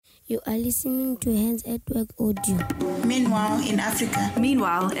You are listening to Hands at Work Audio. Meanwhile in Africa.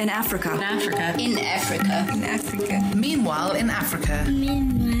 Meanwhile in Africa. In Africa. In Africa. In Africa. Meanwhile in Africa.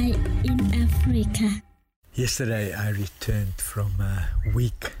 Meanwhile in Africa. Yesterday I returned from a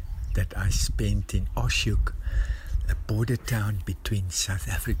week that I spent in Oshoek, a border town between South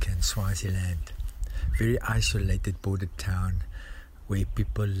Africa and Swaziland. Very isolated border town where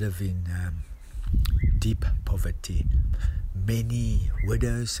people live in deep poverty. Many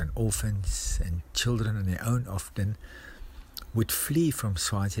widows and orphans and children on their own often would flee from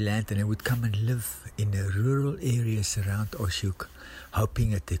Swaziland and they would come and live in the rural areas around Oshoek,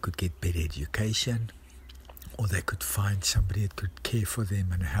 hoping that they could get better education or they could find somebody that could care for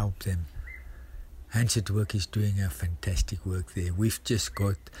them and help them. Hands at Work is doing a fantastic work there. We've just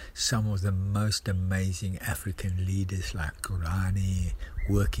got some of the most amazing African leaders like Qurani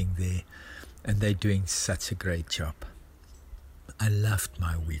working there, and they're doing such a great job. I loved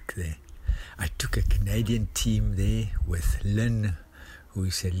my week there. I took a Canadian team there with Lynn, who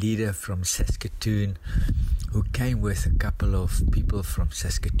is a leader from Saskatoon, who came with a couple of people from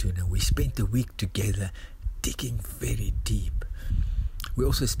Saskatoon, and we spent a week together digging very deep. We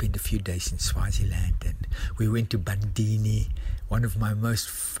also spent a few days in Swaziland, and we went to Bandini, one of my most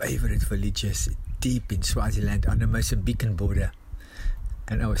favorite villages deep in Swaziland on the Mozambican border.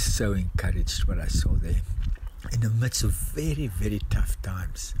 And I was so encouraged what I saw there. In the midst of very, very tough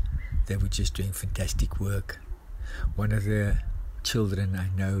times, they were just doing fantastic work. One of the children I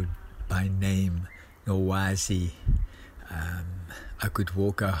know by name, Nowazi, I could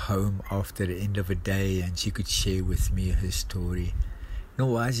walk her home after the end of a day and she could share with me her story.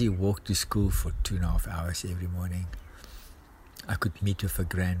 Nowazi walked to school for 2.5 hours every morning. I could meet with her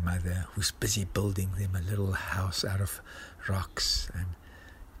grandmother who's busy building them a little house out of rocks and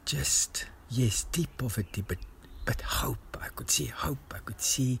just, yes, deep poverty, but hope. I could see hope. I could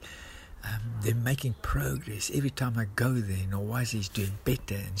see them making progress. Every time I go there, Nowazi is doing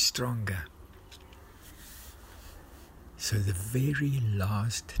better and stronger. So the very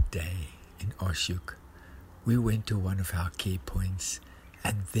last day in Oshoek, we went to one of our care points,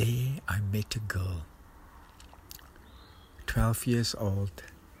 and there I met a girl, 12 years old,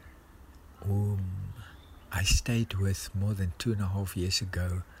 whom I stayed with more than 2.5 years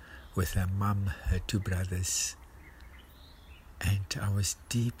ago with her mum, her 2 brothers. And I was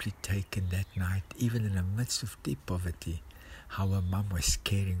deeply taken that night, even in the midst of deep poverty, how her mum was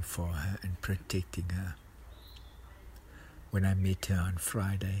caring for her and protecting her. When I met her on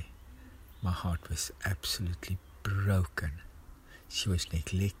Friday, my heart was absolutely broken. She was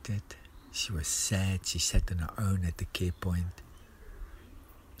neglected, she was sad, she sat on her own at the care point.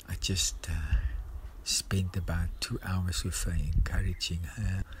 I just spent about 2 hours with her, encouraging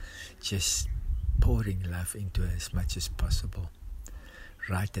her, just pouring love into her as much as possible.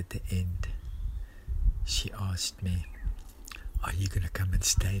 Right at the end, she asked me, "Are you going to come and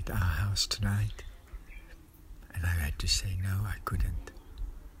stay at our house tonight?" And I had to say no, I couldn't.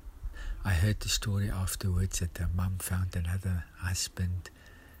 I heard the story afterwards that her mum found another husband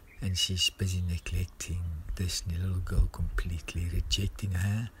and she's busy neglecting this little girl completely, rejecting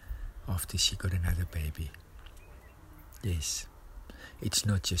her after she got another baby. Yes, it's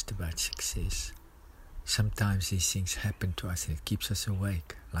not just about success. Sometimes these things happen to us and it keeps us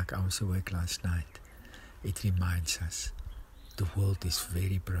awake, like I was awake last night. It reminds us the world is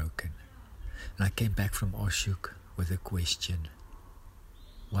very broken. And I came back from Oshoek with a question.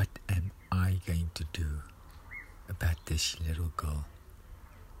 What am I going to do about this little girl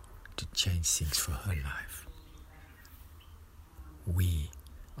to change things for her life? We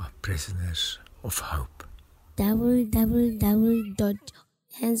are prisoners of hope.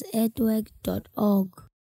 www.handsatwork.org